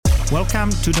Welcome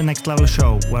to the Next Level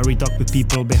Show, where we talk with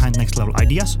people behind next level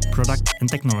ideas, product, and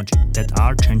technology that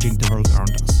are changing the world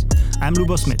around us. I'm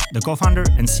Lubo, the co-founder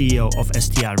and CEO of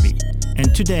STRV.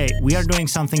 And today we are doing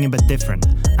something a bit different.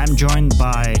 I'm joined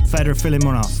by Fedor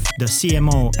Filimonov, the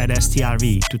CMO at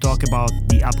STRV, to talk about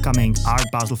the upcoming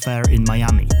Art Basel Fair in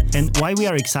Miami and why we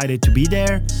are excited to be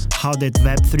there, how did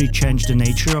Web3 change the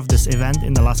nature of this event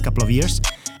in the last couple of years,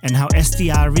 and how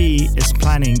STRV is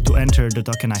planning to enter the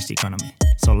tokenized economy.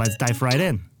 So let's dive right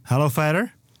in. Hello,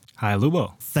 Fedor. Hi,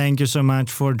 Lubo. Thank you so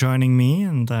much for joining me,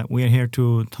 and we're here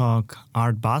to talk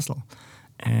Art Basel.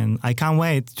 And I can't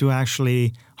wait to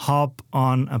actually hop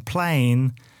on a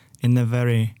plane in a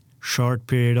very short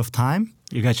period of time.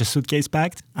 You got your suitcase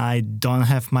packed? I don't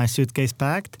have my suitcase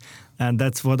packed, and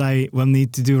that's what I will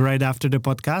need to do right after the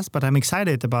podcast. But I'm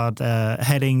excited about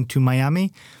heading to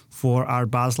Miami for Art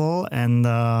Basel and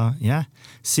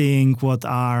seeing what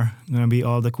are going to be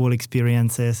all the cool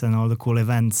experiences and all the cool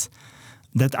events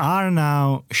that are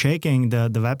now shaking the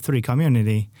Web3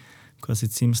 community, because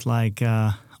it seems like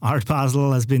Art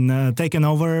Basel has been taken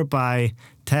over by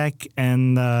tech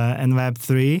and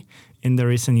Web3 in the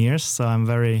recent years. So I'm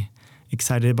very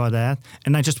excited about that.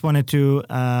 And I just wanted to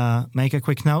make a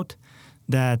quick note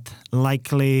that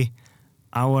likely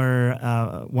our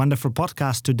wonderful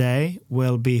podcast today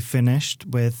will be finished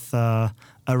with a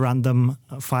random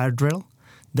fire drill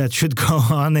that should go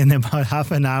on in about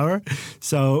half an hour.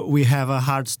 So we have a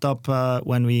hard stop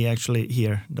when we actually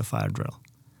hear the fire drill.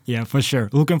 Yeah, for sure.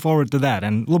 Looking forward to that.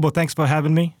 And Lubo, thanks for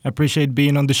having me. I appreciate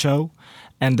being on the show.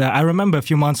 And I remember a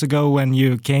few months ago when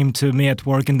you came to me at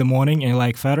work in the morning and you're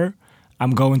like, Fedor,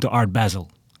 I'm going to Art Basel.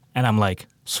 And I'm like,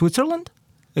 Switzerland?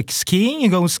 Like skiing? You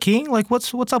go skiing? Like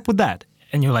what's up with that?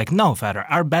 And you're like, no, Fedor,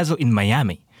 Art Basel in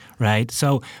Miami, right?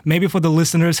 So maybe for the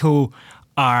listeners who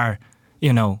are,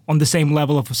 on the same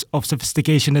level of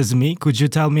sophistication as me, could you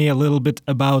tell me a little bit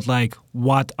about like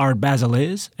what Art Basel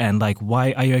is and like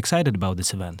why are you excited about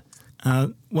this event?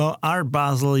 Well, Art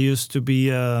Basel used to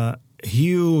be a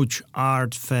huge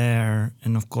art fair,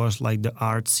 and of course, like the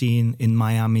art scene in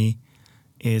Miami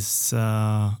is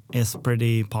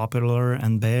pretty popular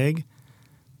and big,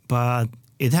 but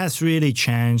it has really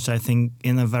changed, I think,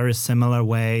 in a very similar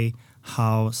way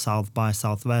how South by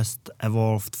Southwest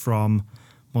evolved from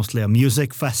mostly a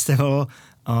music festival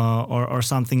or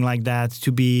something like that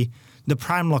to be the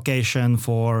prime location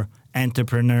for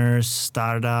entrepreneurs,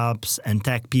 startups, and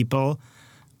tech people.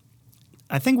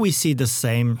 I think we see the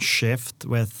same shift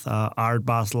with Art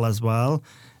Basel as well.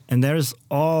 And there's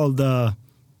all the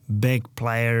big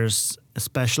players,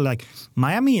 especially like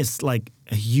Miami is like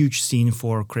a huge scene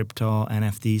for crypto,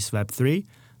 NFTs, Web3.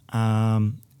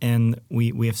 And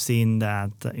we have seen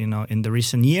that, in the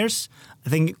recent years. I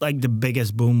think like the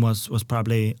biggest boom was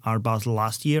probably Art Basel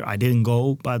last year. I didn't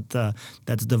go, but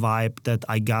that's the vibe that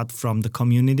I got from the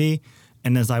community.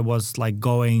 And as I was like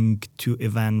going to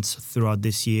events throughout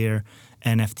this year,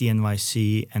 NFT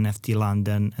NYC, NFT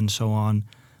London, and so on,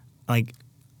 like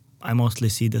I mostly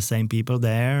see the same people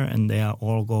there, and they are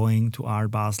all going to Art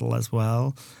Basel as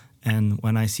well. And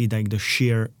when I see like the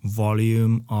sheer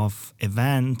volume of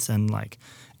events and like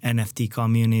NFT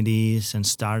communities and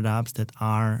startups that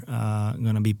are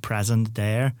going to be present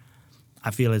there, I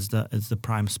feel it's the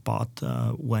prime spot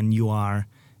when you are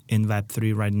in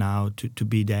Web3 right now to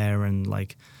be there. And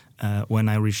like when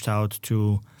I reached out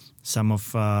to some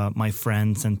of my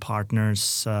friends and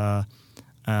partners from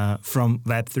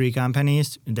Web3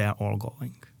 companies, they are all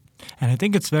going. And I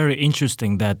think it's very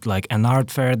interesting that like an art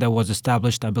fair that was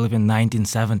established, I believe, in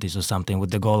 1970s or something,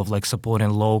 with the goal of like supporting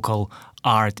local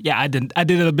art. Yeah, I did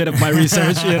a bit of my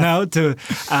research,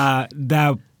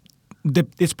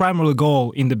 its primary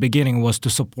goal in the beginning was to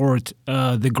support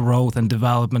the growth and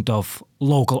development of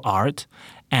local art.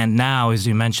 And now, as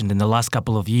you mentioned, in the last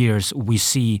couple of years, we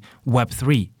see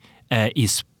Web3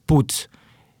 is put,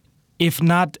 if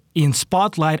not in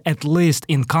spotlight, at least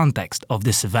in context of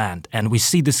this event. And we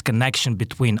see this connection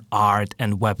between art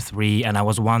and Web3. And I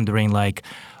was wondering, like,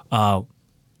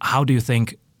 how do you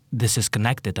think this is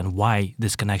connected and why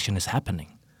this connection is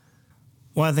happening?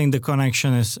 Well, I think the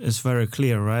connection is very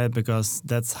clear, right? Because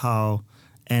that's how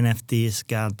NFTs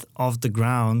got off the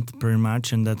ground pretty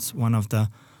much. And that's one of the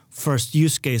first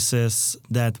use cases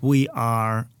that we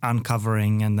are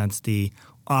uncovering. And that's the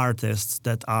artists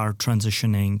that are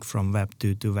transitioning from Web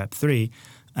 2 to Web 3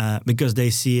 because they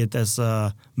see it as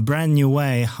a brand new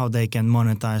way how they can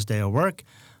monetize their work,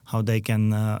 how they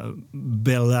can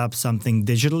build up something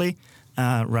digitally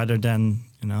rather than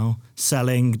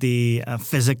selling the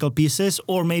physical pieces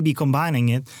or maybe combining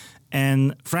it.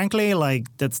 And frankly, like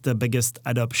that's the biggest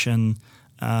adoption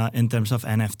in terms of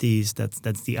NFTs.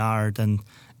 That's the art, and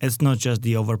it's not just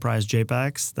the overpriced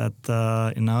JPEGs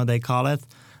that they call it,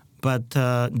 but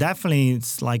definitely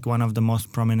it's like one of the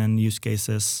most prominent use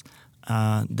cases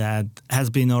that has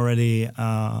been already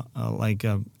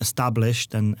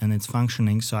established and it's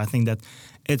functioning. So I think that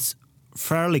it's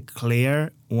fairly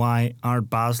clear why Art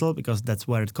Basel, because that's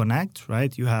where it connects,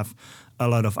 right? You have a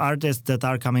lot of artists that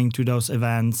are coming to those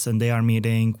events, and they are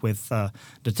meeting with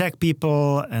the tech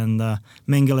people and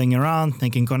mingling around,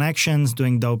 making connections,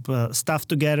 doing dope stuff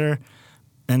together.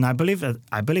 And I believe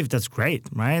that's great,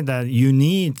 right? That you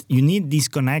need these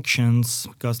connections,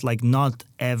 because like not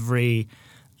every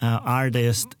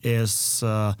artist is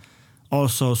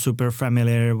also super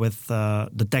familiar with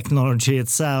the technology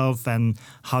itself and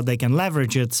how they can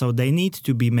leverage it. So they need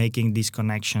to be making these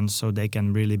connections so they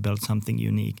can really build something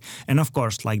unique. And of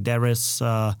course, like there is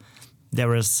a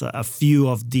few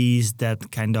of these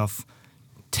that kind of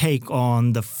take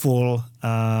on the full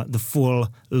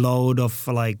load of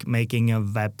like making a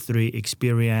Web3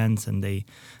 experience, and they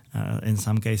in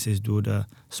some cases do the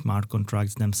smart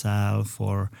contracts themselves,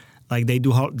 or like they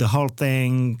do the whole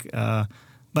thing.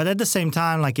 But at the same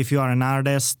time, like if you are an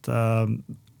artist,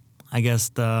 I guess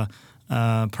the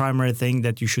primary thing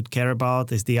that you should care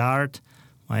about is the art,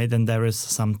 right? And there is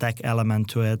some tech element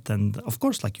to it, and of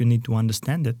course, like you need to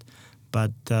understand it,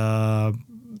 but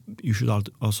you should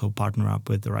also partner up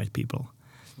with the right people.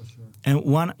 For sure. And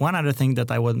one other thing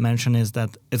that I would mention is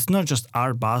that it's not just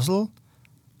Art Basel;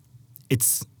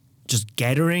 it's just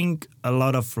gathering a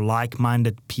lot of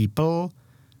like-minded people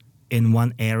in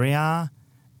one area.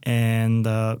 And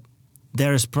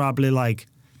there is probably like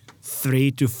 3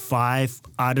 to 5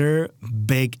 other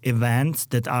big events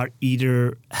that are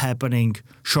either happening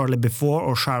shortly before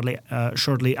or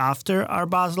shortly after Art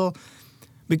Basel,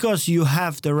 because you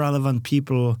have the relevant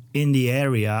people in the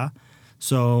area.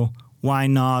 So why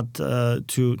not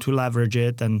to leverage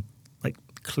it? And like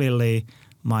clearly,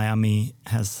 Miami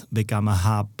has become a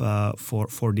hub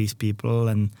for these people,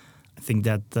 and I think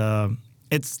that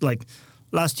it's like.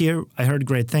 Last year, I heard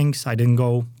great things. I didn't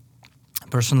go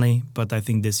personally, but I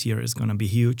think this year is going to be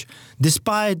huge.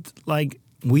 Despite, like,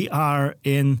 we are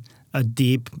in a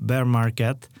deep bear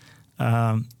market,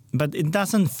 but it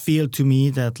doesn't feel to me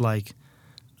that, like,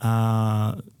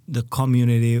 the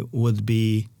community would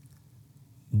be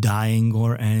dying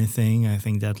or anything. I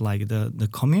think that, like, the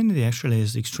community actually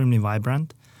is extremely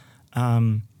vibrant.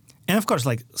 And, of course,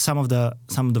 like, some of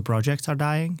the projects are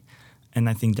dying, and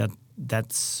I think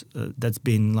that's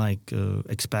been like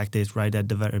expected right at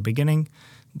the very beginning,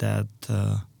 that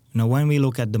when we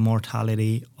look at the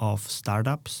mortality of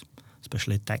startups,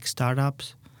 especially tech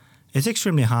startups, it's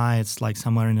extremely high. It's like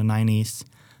somewhere in the 90s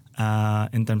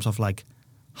in terms of like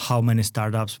how many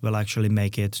startups will actually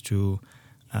make it to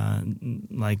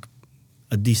like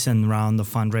a decent round of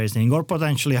fundraising, or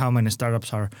potentially how many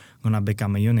startups are going to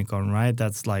become a unicorn, right?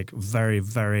 That's like very,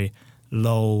 very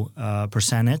low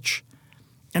percentage.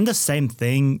 And the same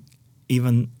thing,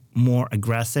 even more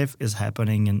aggressive, is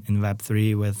happening in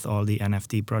Web3 with all the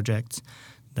NFT projects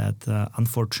that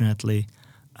unfortunately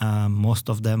most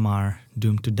of them are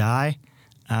doomed to die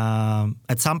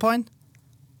at some point.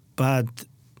 But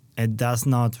it does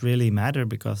not really matter,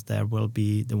 because there will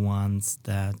be the ones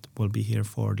that will be here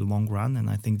for the long run. And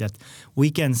I think that we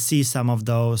can see some of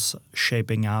those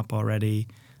shaping up already.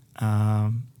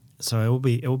 So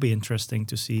it will be interesting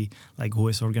to see like who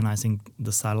is organizing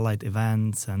the satellite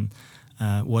events, and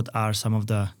what are some of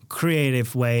the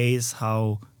creative ways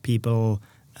how people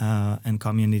and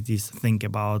communities think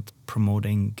about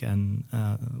promoting and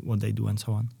what they do and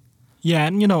so on. Yeah,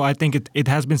 and I think it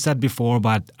has been said before,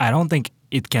 but I don't think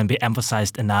it can be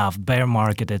emphasized enough. Bear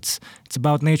market, it's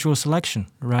about natural selection,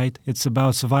 right? It's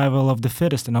about survival of the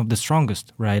fittest and of the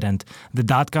strongest, right? And the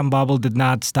dot-com bubble did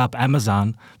not stop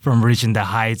Amazon from reaching the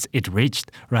heights it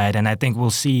reached, right? And I think we'll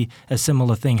see a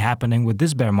similar thing happening with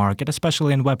this bear market,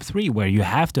 especially in Web3, where you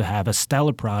have to have a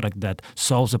stellar product that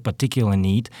solves a particular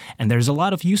need. And there's a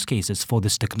lot of use cases for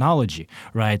this technology,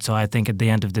 right? So I think at the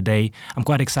end of the day, I'm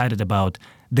quite excited about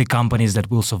the companies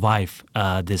that will survive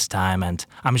this time. And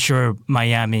I'm sure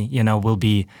Miami, will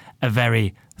be a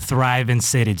very thriving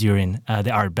city during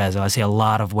the Art Basel. I see a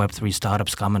lot of Web3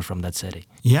 startups coming from that city.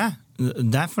 Yeah,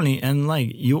 definitely. And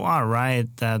like you are right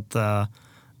that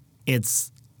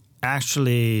it's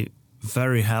actually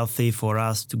very healthy for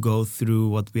us to go through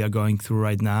what we are going through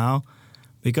right now,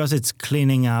 because it's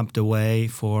cleaning up the way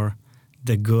for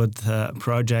the good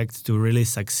projects to really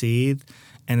succeed.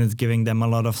 And it's giving them a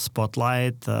lot of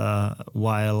spotlight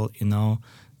while,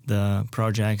 the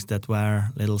projects that were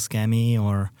a little scammy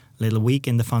or a little weak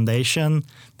in the foundation,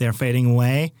 they're fading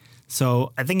away.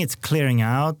 So I think it's clearing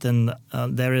out, and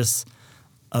there is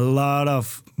a lot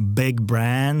of big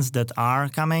brands that are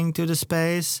coming to the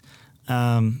space.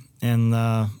 And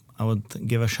I would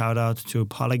give a shout out to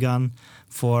Polygon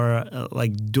for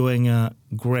like doing a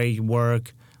great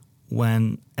work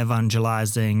when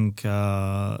evangelizing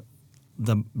the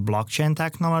blockchain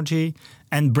technology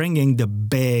and bringing the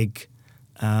big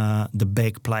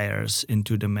players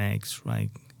into the mix, like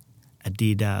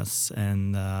Adidas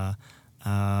and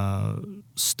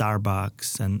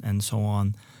Starbucks and so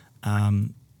on.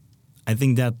 I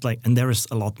think that and there is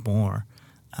a lot more.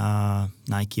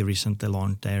 Nike recently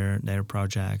launched their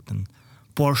project, and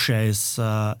Porsche is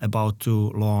about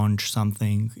to launch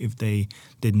something. If they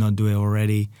did not do it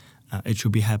already, it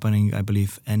should be happening, I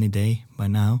believe, any day by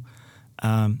now.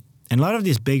 And a lot of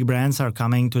these big brands are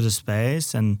coming to the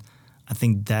space, and I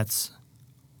think that's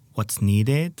what's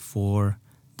needed for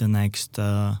the next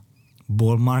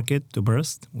bull market to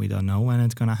burst. We don't know when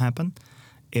it's going to happen.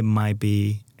 It might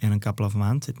be in a couple of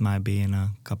months. It might be in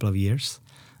a couple of years.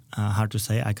 Hard to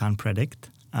say. I can't predict.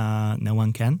 No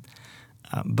one can.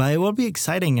 But it will be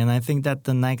exciting, and I think that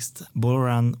the next bull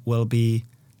run will be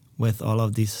with all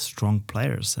of these strong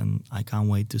players, and I can't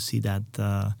wait to see that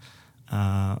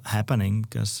happening,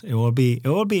 because it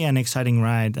will be an exciting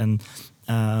ride. And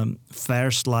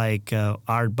fairs like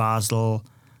Art Basel,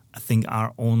 I think,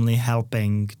 are only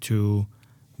helping to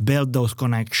build those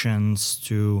connections,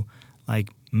 to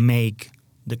make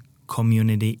the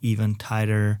community even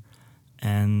tighter.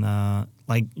 And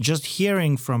just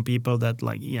hearing from people that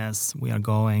yes, we are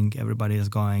going, everybody is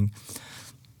going,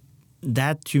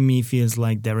 that to me feels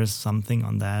like there is something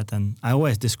on that. And I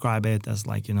always describe it as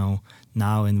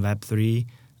now in Web3,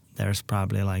 there's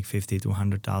probably 50 to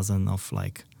 100,000 of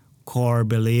core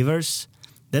believers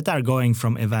that are going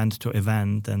from event to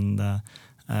event. And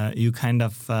you kind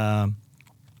of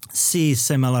see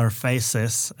similar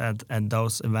faces at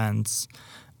those events.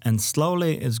 And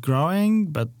slowly it's growing,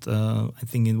 but I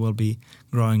think it will be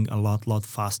growing a lot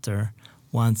faster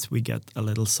once we get a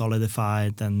little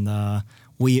solidified and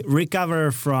we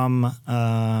recover from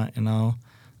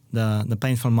the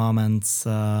painful moments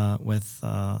with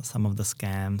some of the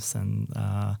scams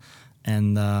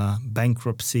and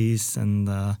bankruptcies and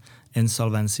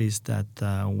insolvencies that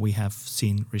we have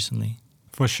seen recently.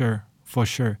 For sure.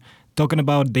 Talking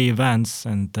about the events,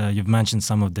 and you've mentioned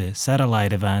some of the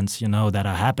satellite events, that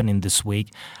are happening this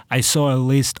week. I saw a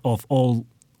list of all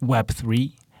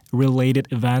Web3 related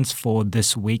events for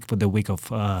this week, for the week of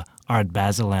Art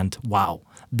Basel, and wow,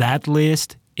 that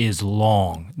list is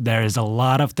long. There is a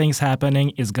lot of things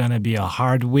happening. It's going to be a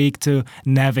hard week to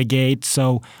navigate.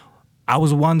 So I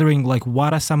was wondering,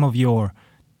 what are some of your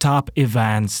top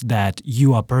events that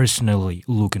you are personally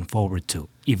looking forward to,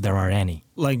 if there are any?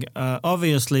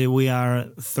 Obviously, we are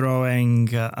throwing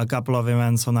a couple of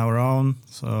events on our own.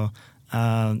 So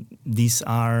these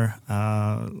are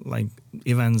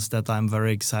events that I'm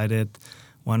very excited.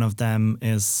 One of them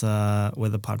is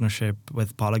with a partnership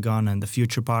with Polygon and the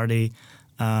Future Party,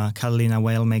 Catalina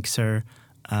Whale Mixer.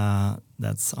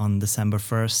 That's on December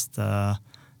 1st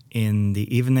in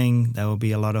the evening. That will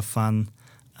be a lot of fun.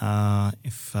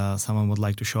 If someone would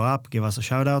like to show up, give us a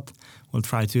shout out. We'll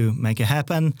try to make it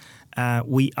happen.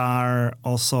 We are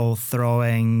also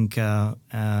throwing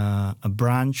a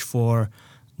branch for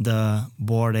the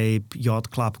Bored Ape Yacht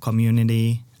Club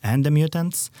community and the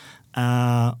mutants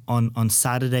on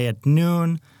Saturday at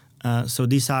noon. So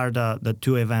these are the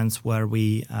two events where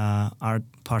we are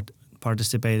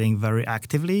participating very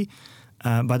actively.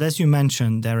 But as you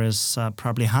mentioned, there is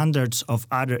probably hundreds of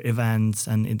other events,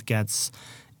 and it gets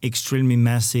extremely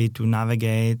messy to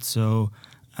navigate. So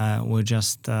we'll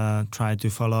just try to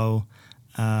follow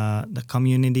the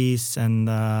communities and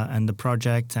the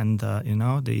projects and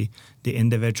the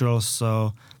individuals.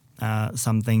 So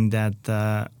something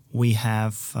that we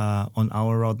have on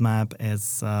our roadmap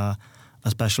is a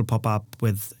special pop-up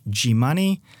with G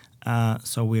Money.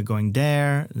 So we're going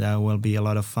there. There will be a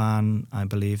lot of fun. I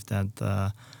believe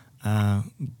that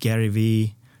Gary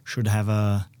V should have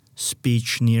a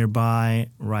speech nearby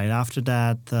right after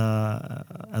that,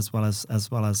 as well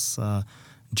as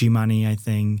G Money, I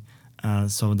think.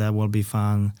 So that will be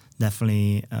fun.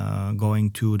 Definitely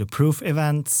going to the Proof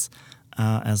events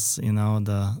as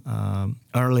the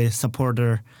early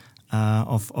supporter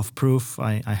of Proof.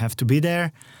 I have to be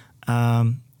there.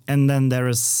 And then there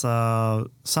is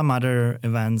some other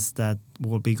events that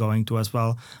we'll be going to as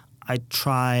well. I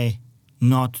try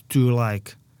not to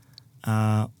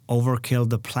overkill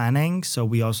the planning, so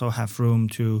we also have room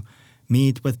to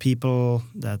meet with people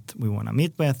that we want to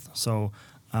meet with. So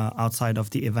outside of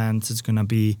the events, it's going to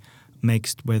be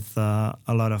mixed with a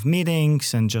lot of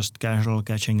meetings and just casual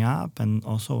catching up, and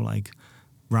also like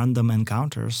random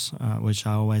encounters, which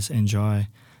I always enjoy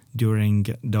during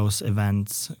those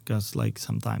events, because like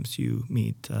sometimes you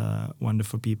meet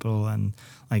wonderful people, and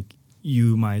like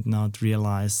you might not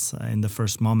realize in the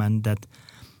first moment that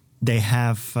they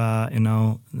have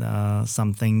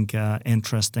something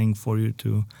interesting for you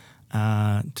to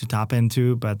tap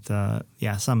into. But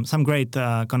yeah, some great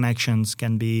connections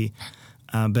can be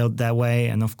built that way.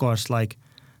 And of course, like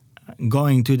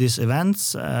going to these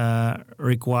events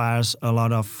requires a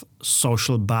lot of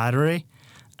social battery.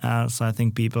 So I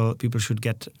think people should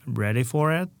get ready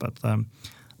for it. But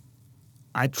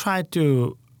I try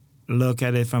to look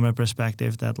at it from a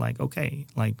perspective that like, okay,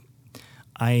 like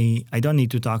I don't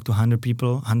need to talk to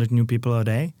 100 new people a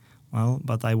day. Well,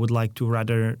 but I would like to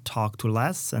rather talk to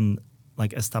less and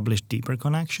like establish deeper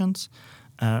connections.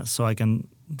 So I can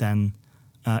then,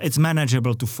 it's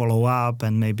manageable to follow up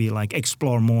and maybe like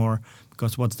explore more,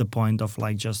 because what's the point of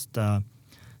like just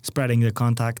spreading the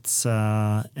contacts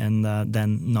and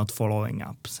then not following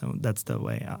up. So that's the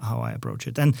way how I approach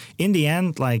it. And in the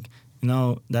end, like,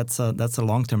 that's a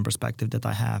long-term perspective that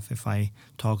I have. If I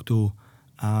talk to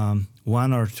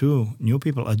 1 or 2 new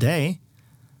people a day,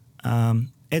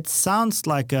 it sounds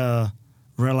like a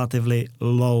relatively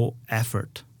low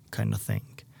effort kind of thing.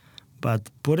 But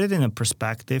put it in a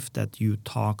perspective that you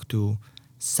talk to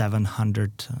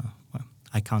 700,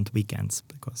 I count weekends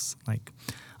because like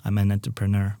I'm an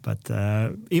entrepreneur, but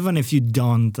even if you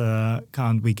don't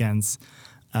count weekends,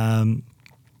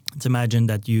 let's imagine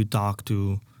that you talk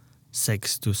to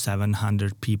 600 to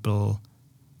 700 people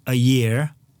a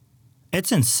year.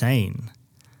 It's insane,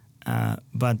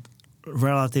 but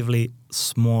relatively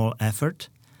small effort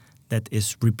that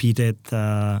is repeated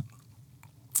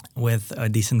with a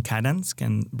decent cadence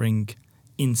can bring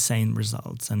insane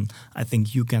results. And I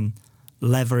think you can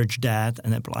leverage that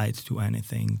and apply it to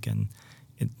anything. And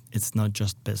it's not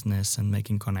just business and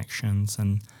making connections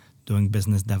and doing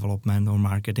business development or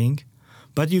marketing,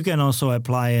 but you can also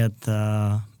apply it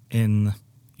in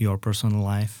your personal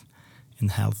life, in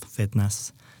health,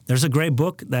 fitness. There's a great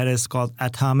book that is called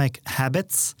Atomic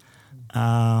Habits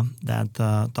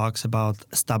that talks about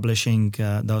establishing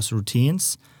those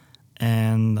routines.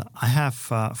 And I have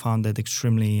found it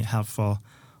extremely helpful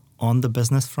on the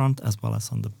business front as well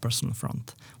as on the personal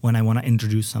front when I want to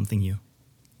introduce something new.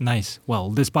 Nice.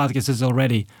 Well, this podcast is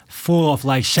already full of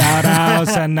like shout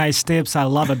outs and nice tips. I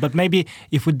love it. But maybe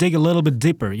if we dig a little bit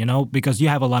deeper, because you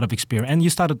have a lot of experience and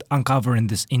you started uncovering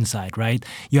this insight, right?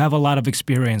 You have a lot of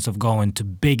experience of going to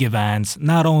big events,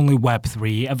 not only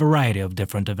Web3, a variety of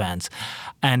different events.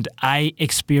 And I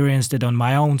experienced it on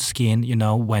my own skin,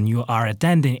 when you are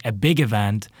attending a big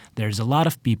event, there's a lot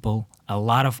of people, a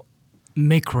lot of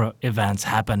micro events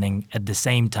happening at the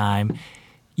same time.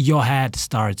 Your head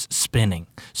starts spinning.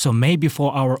 So maybe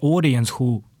for our audience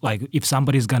who, like, if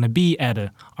somebody's going to be at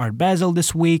Art Basel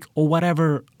this week or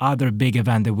whatever other big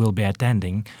event they will be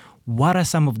attending, what are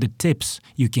some of the tips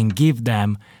you can give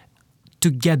them to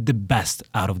get the best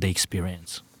out of the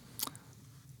experience?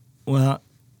 Well,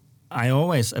 I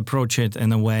always approach it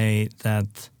in a way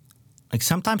that, like,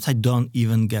 sometimes I don't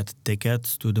even get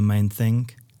tickets to the main thing.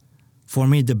 For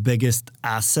me, the biggest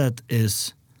asset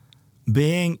is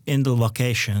being in the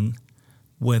location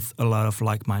with a lot of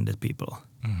like-minded people.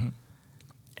 Mm-hmm.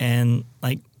 And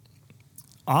like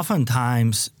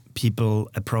oftentimes people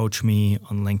approach me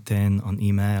on LinkedIn, on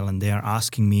email, and they are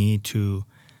asking me to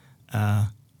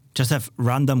just have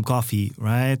random coffee,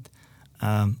 right?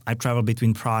 I travel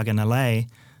between Prague and LA.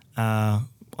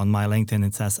 On my LinkedIn,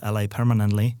 it says LA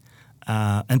permanently.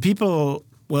 And people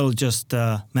will just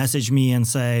message me and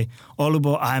say, "Oh,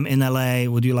 Lubo, I'm in LA.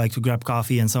 Would you like to grab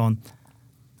coffee?" and so on.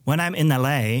 When I'm in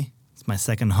LA, it's my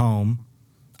second home,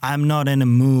 I'm not in a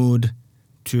mood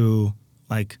to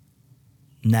like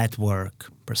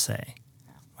network per se,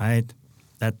 right?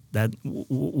 That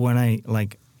when I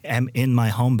like am in my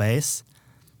home base,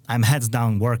 I'm heads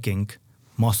down working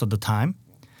most of the time.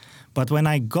 But when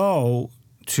I go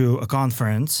to a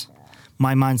conference,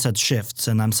 my mindset shifts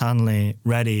and I'm suddenly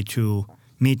ready to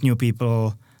meet new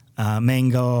people,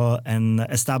 mingle and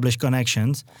establish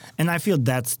connections. And I feel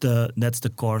that's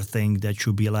the core thing that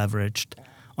should be leveraged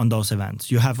on those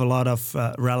events. You have a lot of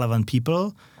relevant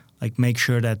people. Like make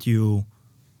sure that you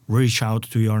reach out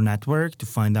to your network to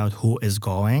find out who is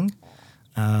going.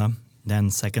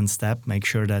 Then second step, make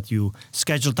sure that you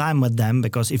schedule time with them,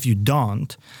 because if you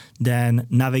don't, then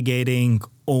navigating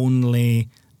only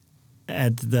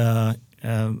at the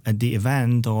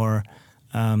event or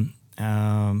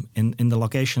in the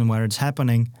location where it's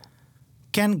happening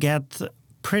can get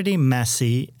pretty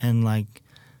messy, and like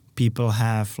people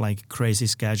have like crazy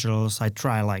schedules. I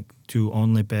try like to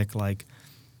only pick like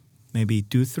maybe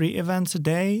 2-3 events a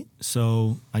day,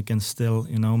 so I can still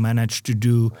manage to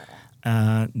do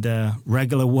the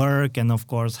regular work and of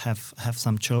course have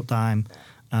some chill time.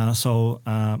 So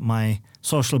my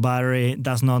social battery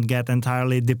does not get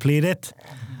entirely depleted.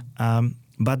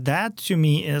 But that to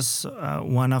me is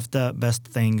one of the best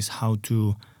things, how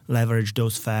to leverage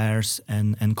those fairs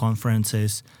and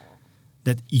conferences,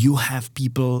 that you have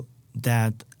people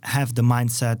that have the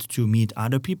mindset to meet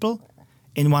other people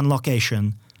in one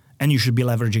location, and you should be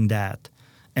leveraging that.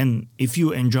 And if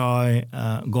you enjoy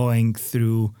going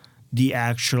through the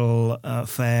actual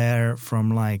fair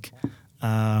from like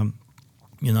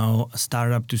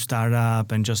startup to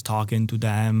startup and just talking to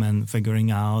them and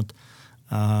figuring out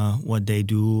what they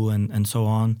do and so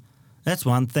on, that's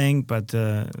one thing. But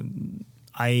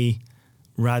I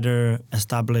rather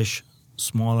establish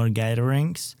smaller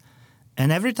gatherings.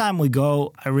 And every time we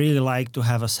go, I really like to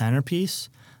have a centerpiece.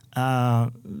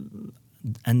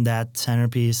 And that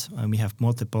centerpiece, we have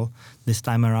multiple this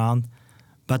time around,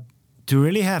 but to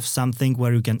really have something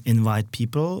where you can invite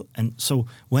people. And so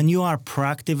when you are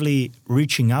proactively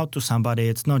reaching out to somebody,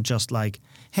 it's not just like,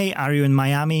 hey, are you in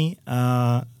Miami?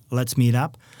 Let's meet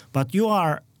up. But you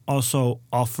are also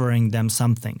offering them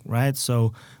something, right?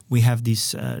 So we have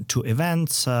these 2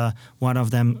 events, one of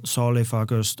them solely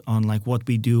focused on like what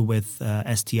we do with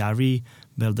STRV,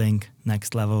 building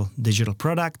next level digital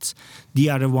products. The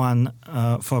other one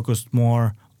focused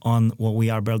more on what we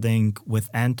are building with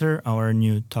Enter, our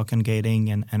new token gating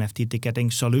and NFT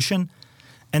ticketing solution.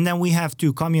 And then we have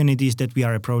 2 communities that we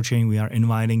are approaching. We are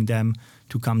inviting them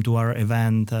to come to our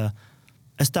event,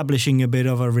 establishing a bit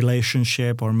of a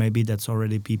relationship, or maybe that's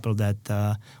already people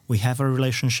that we have a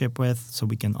relationship with, so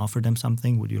we can offer them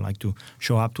something. Would you like to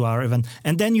show up to our event?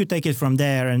 And then you take it from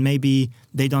there, and maybe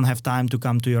they don't have time to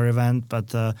come to your event,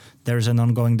 but there's an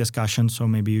ongoing discussion, so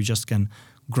maybe you just can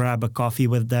grab a coffee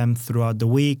with them throughout the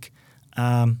week.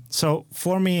 So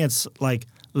for me, it's like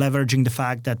leveraging the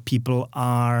fact that people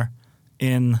are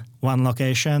in one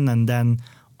location, and then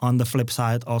on the flip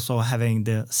side, also having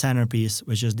the centerpiece,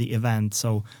 which is the event.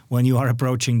 So when you are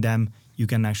approaching them, you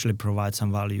can actually provide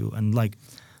some value. And like,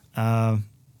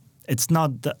 it's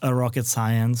not a rocket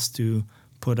science to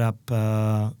put up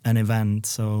an event.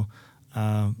 So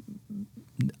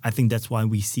I think that's why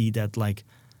we see that like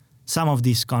some of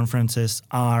these conferences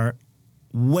are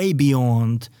way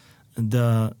beyond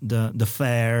the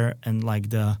fair, and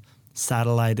like the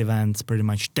satellite events pretty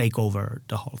much take over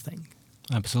the whole thing.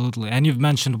 Absolutely. And you've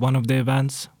mentioned one of the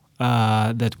events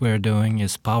that we're doing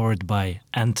is powered by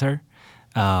Enter,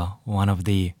 one of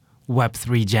the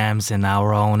Web3 gems in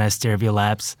our own STRV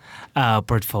Labs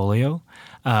portfolio.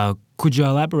 Could you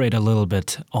elaborate a little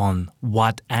bit on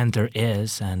what Enter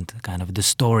is and kind of the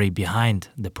story behind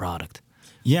the product?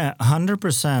 Yeah,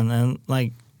 100%. And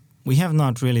like, we have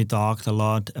not really talked a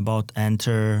lot about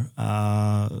Enter,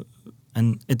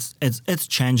 and it's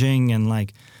changing. And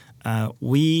like,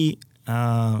 we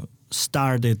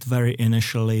started very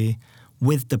initially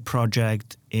with the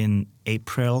project in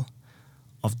April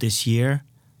of this year,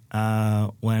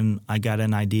 when I got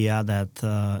an idea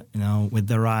that with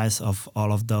the rise of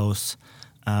all of those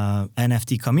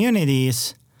NFT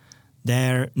communities,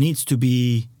 there needs to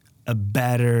be a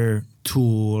better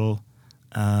tool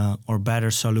or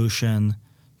better solution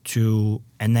to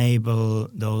enable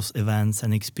those events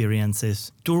and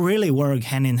experiences to really work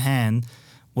hand in hand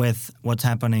with what's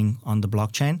happening on the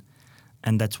blockchain.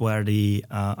 And that's where the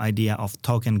idea of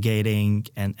token gating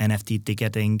and NFT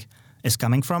ticketing is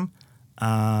coming from.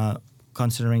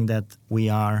 Considering that we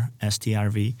are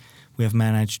STRV, we have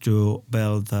managed to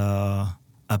build a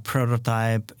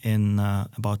prototype in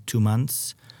about 2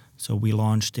 months. So we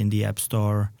launched in the App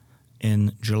Store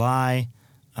in July.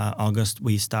 August,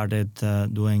 we started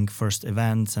doing first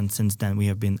events, and since then we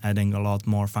have been adding a lot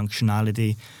more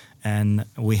functionality. And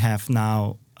we have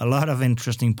now a lot of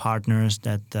interesting partners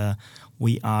that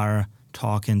we are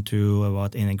talking to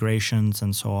about integrations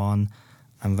and so on.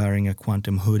 I'm wearing a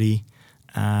Quantum hoodie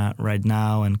right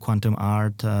now, and Quantum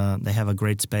Art, they have a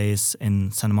great space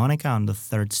in Santa Monica on the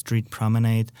 3rd Street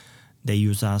Promenade. They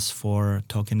use us for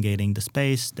token gating the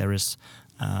space. There is,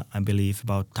 I believe,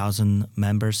 about 1,000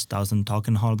 members, 1,000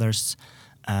 token holders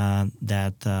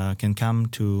that can come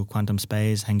to Quantum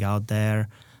Space, hang out there,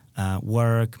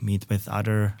 work, meet with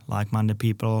other like-minded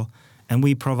people. And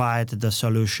we provide the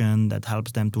solution that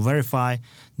helps them to verify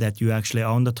that you actually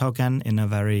own the token in a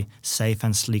very safe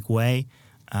and sleek way.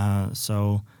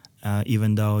 So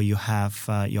even though you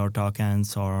have your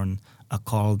tokens on a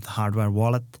cold hardware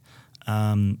wallet,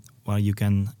 well, you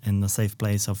can, in the safe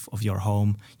place of your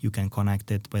home, you can connect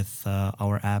it with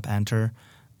our app Enter,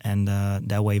 and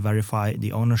that way verify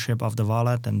the ownership of the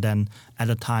wallet. And then at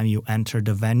the time you enter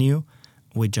the venue,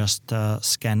 we just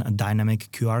scan a dynamic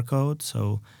QR code.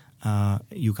 So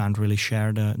you can't really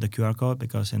share the QR code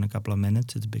because in a couple of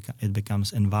minutes it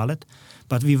becomes invalid.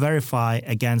 But we verify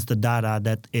against the data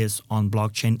that is on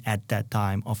blockchain at that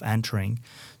time of entering.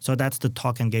 So that's the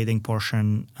token gating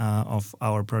portion of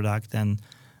our product. And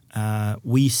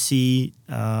we see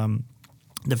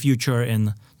the future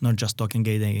in not just token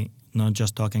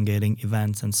gating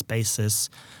events and spaces,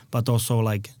 but also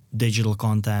like digital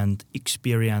content,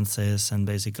 experiences, and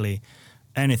basically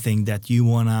anything that you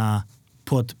wanna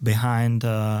put behind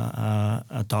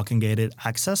a token gated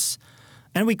access.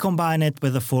 And we combine it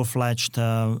with a full-fledged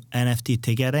NFT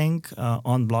ticketing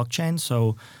on blockchain.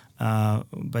 So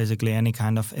basically any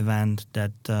kind of event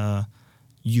that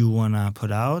you wanna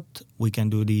put out, we can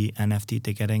do the NFT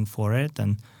ticketing for it.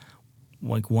 And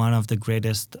like one of the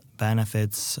greatest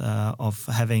benefits of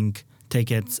having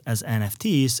tickets as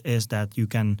NFTs is that you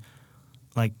can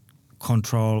like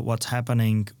control what's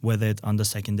happening with it on the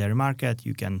secondary market.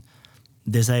 You can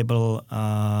disable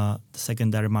the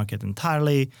secondary market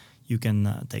entirely. You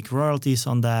can take royalties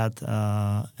on that,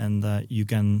 and you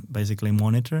can basically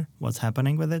monitor what's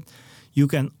happening with it. You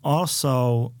can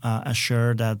also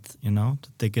assure that the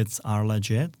tickets are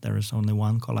legit. There is only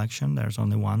one collection. There's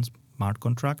only one smart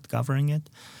contract covering it.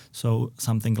 So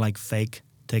something like fake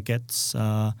tickets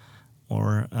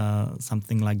or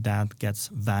something like that gets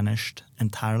vanished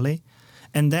entirely.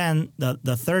 And then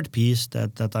the third piece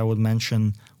that I would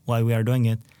mention why we are doing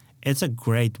it, it's a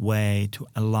great way to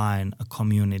align a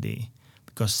community,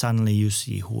 because suddenly you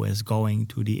see who is going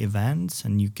to the events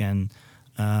and you can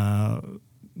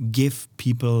give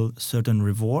people certain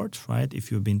rewards, right?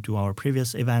 If you've been to our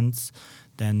previous events,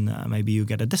 then maybe you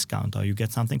get a discount or you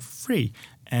get something free.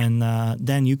 And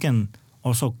then you can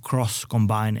also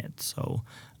cross-combine it. So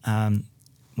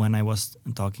when I was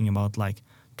talking about like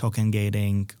token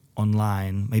gating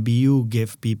online, maybe you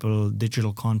give people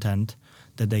digital content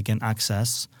that they can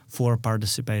access for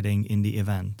participating in the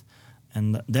event.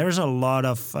 And there's a lot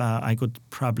of, I could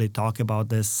probably talk about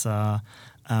this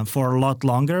for a lot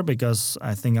longer, because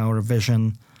I think our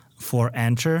vision for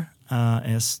Enter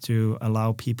is to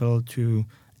allow people to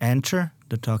enter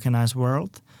the tokenized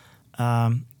world.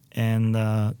 And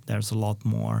there's a lot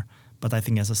more. But I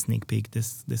think as a sneak peek,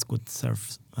 this could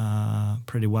serve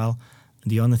pretty well.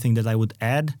 The only thing that I would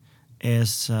add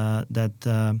is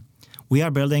that we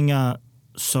are building a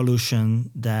solution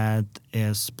that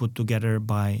is put together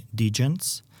by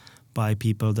degens, by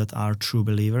people that are true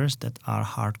believers, that are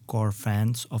hardcore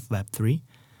fans of Web3,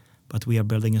 but we are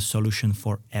building a solution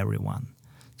for everyone.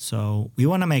 So we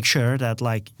want to make sure that,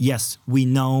 like, yes, we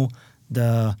know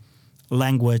the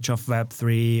language of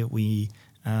Web3, we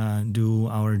do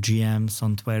our GMs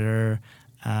on Twitter,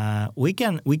 we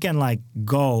can like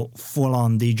go full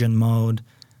on degen mode.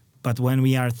 But when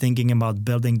we are thinking about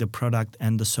building the product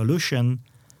and the solution,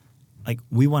 like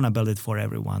we want to build it for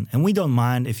everyone. And we don't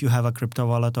mind if you have a crypto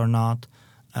wallet or not.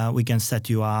 We can set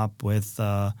you up with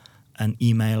an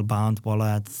email-bound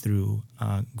wallet through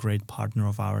a great partner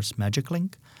of ours,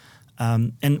 MagicLink.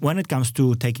 And when it comes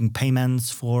to taking payments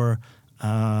for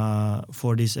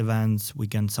these events, we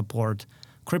can support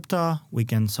crypto, we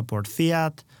can support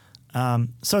fiat.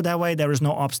 So that way there is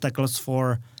no obstacles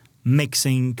for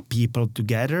mixing people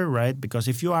together, right? Because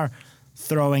if you are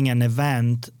throwing an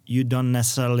event, you don't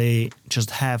necessarily just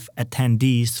have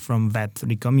attendees from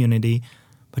Web3 community,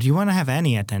 but you want to have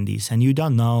any attendees, and you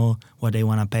don't know what they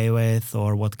want to pay with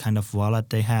or what kind of wallet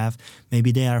they have.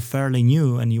 Maybe they are fairly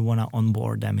new and you want to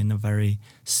onboard them in a very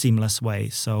seamless way.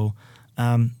 So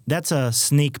that's a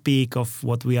sneak peek of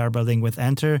what we are building with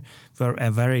Enter. We're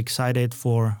very excited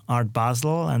for Art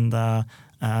Basel and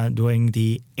doing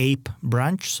the ape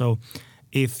branch. So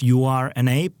if you are an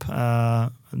ape,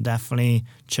 definitely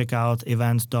check out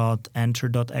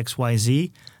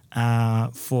events.enter.xyz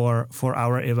for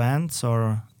our events,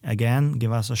 or again,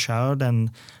 give us a shout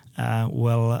and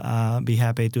we'll be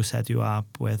happy to set you up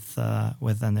with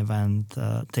an event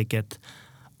ticket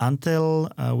until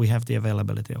we have the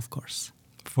availability, of course.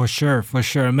 For sure.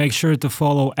 Make sure to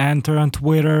follow Enter on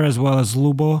Twitter as well as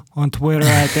Lubo on Twitter.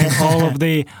 I think all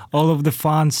of the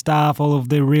fun stuff, all of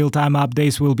the real-time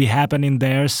updates will be happening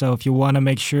there. So if you want to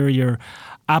make sure you're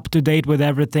up to date with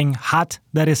everything hot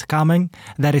that is happening,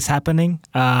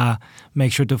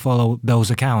 make sure to follow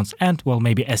those accounts, and well,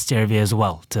 maybe STRV as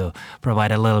well to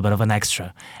provide a little bit of an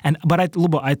extra.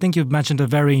 Lubo, I think you've mentioned a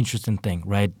very interesting thing,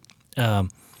 right?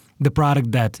 the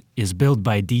product that is built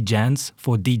by degens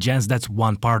for degens, that's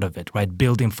one part of it, right?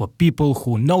 Building for people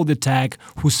who know the tech,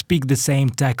 who speak the same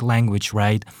tech language,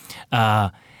 right?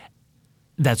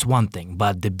 That's one thing.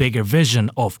 But the bigger vision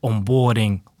of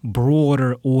onboarding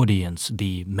broader audience,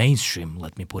 the mainstream,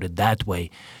 let me put it that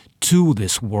way, to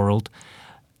this world,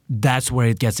 that's where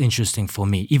it gets interesting for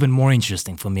me, even more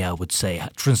interesting for me, I would say,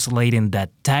 translating that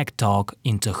tech talk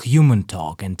into human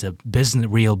talk, into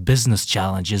real business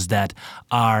challenges that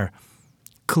are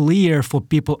clear for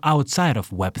people outside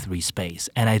of Web3 space.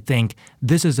 And I think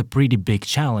this is a pretty big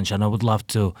challenge, and I would love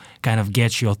to kind of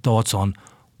get your thoughts on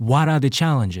what are the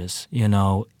challenges, in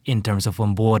terms of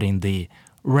onboarding the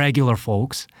regular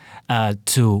folks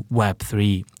to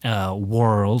Web3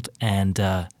 world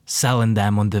and selling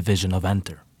them on the vision of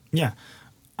Enter. Yeah,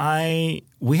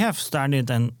 we have started,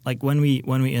 and like when we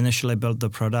initially built the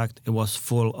product, it was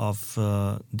full of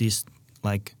these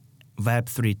like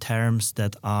Web3 terms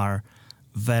that are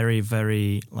very,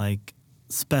 very like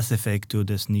specific to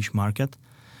this niche market.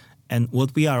 And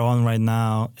what we are on right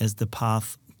now is the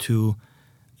path to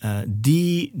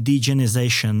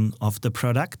degenization of the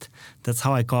product. That's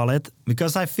how I call it,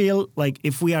 because I feel like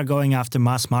if we are going after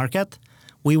mass market,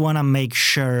 we want to make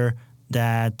sure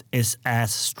that is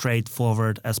as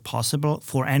straightforward as possible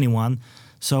for anyone.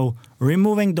 So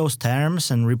removing those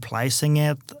terms and replacing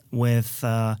it with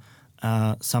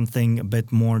something a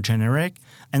bit more generic.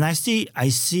 And I see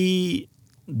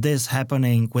this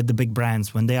happening with the big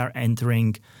brands when they are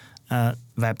entering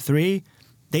Web3.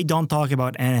 They don't talk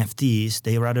about NFTs.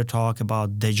 They rather talk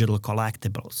about digital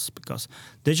collectibles, because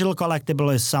digital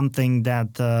collectible is something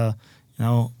that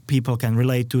people can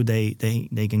relate to. They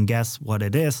can guess what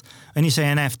it is. When you say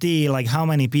NFT, like how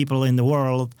many people in the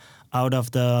world out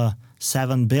of the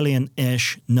 7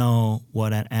 billion-ish know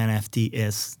what an NFT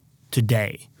is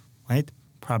today, right?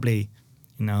 Probably,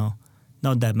 not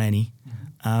that many.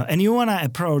 And you want to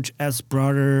approach as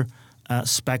broader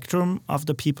spectrum of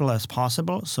the people as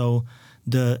possible. So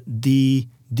the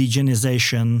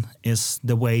degenization is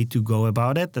the way to go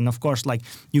about it. And of course, like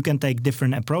you can take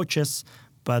different approaches,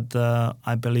 but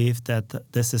I believe that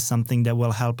this is something that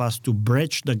will help us to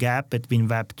bridge the gap between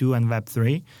Web 2 and Web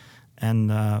 3.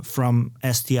 And from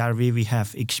STRV, we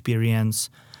have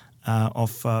experience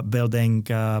of building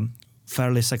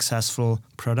fairly successful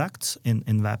products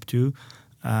in Web 2.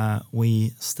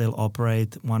 We still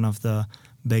operate one of the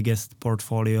biggest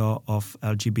portfolio of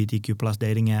LGBTQ plus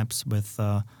dating apps with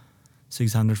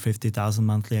 650,000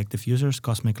 monthly active users,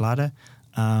 Cosmic Lade.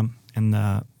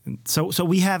 So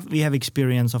we have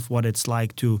experience of what it's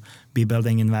like to be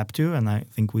building in Web 2, and I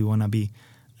think we want to be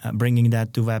bringing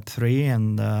that to Web 3,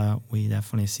 and we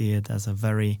definitely see it as a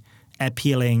very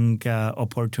appealing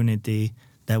opportunity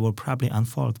that will probably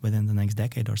unfold within the next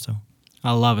decade or so.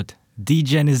 I love it.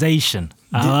 Degenization.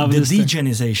 I love the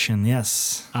degenization,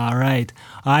 yes. All right.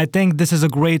 I think this is a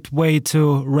great way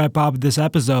to wrap up this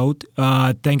episode.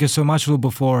 Thank you so much,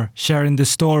 Lubo, for sharing the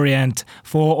story. And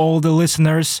for all the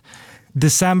listeners,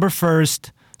 December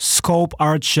 1st, Scope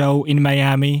Art Show in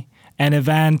Miami, an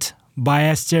event by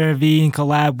STRV in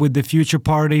collab with the Future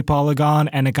Party, Polygon,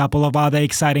 and a couple of other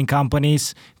exciting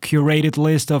companies. Curated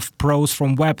list of pros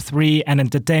from Web3 and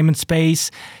entertainment space.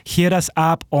 Hit us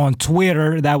up on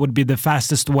Twitter. That would be the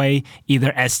fastest way,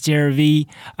 either STRV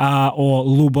or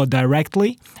Lubo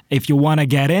directly. If you want to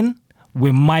get in,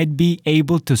 we might be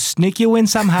able to sneak you in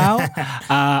somehow.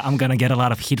 I'm going to get a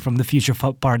lot of heat from the Future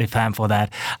Party fan for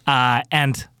that.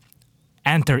 And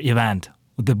Enter event,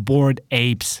 the Bored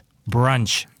Apes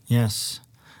Brunch. Yes.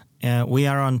 We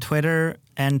are on Twitter,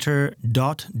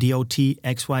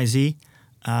 enter.dotxyz.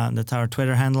 That's our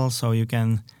Twitter handle, so you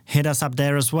can hit us up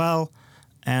there as well.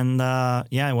 And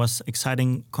it was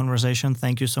exciting conversation.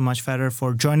 Thank you so much, Feder,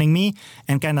 for joining me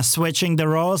and kind of switching the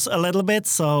roles a little bit.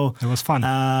 So it was fun.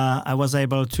 I was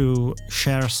able to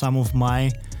share some of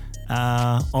my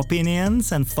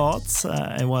opinions and thoughts.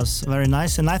 It was very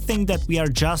nice. And I think that we are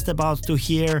just about to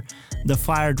hear the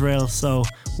fire drill, so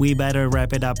we better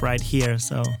wrap it up right here.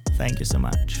 So thank you so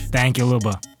much. Thank you,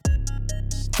 Lubo.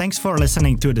 Thanks for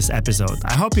listening to this episode.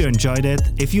 I hope you enjoyed it.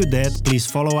 If you did, please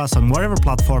follow us on whatever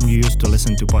platform you use to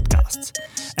listen to podcasts.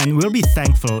 And we'll be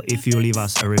thankful if you leave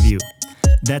us a review.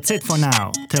 That's it for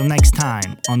now. Till next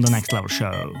time on The Next Level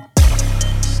Show.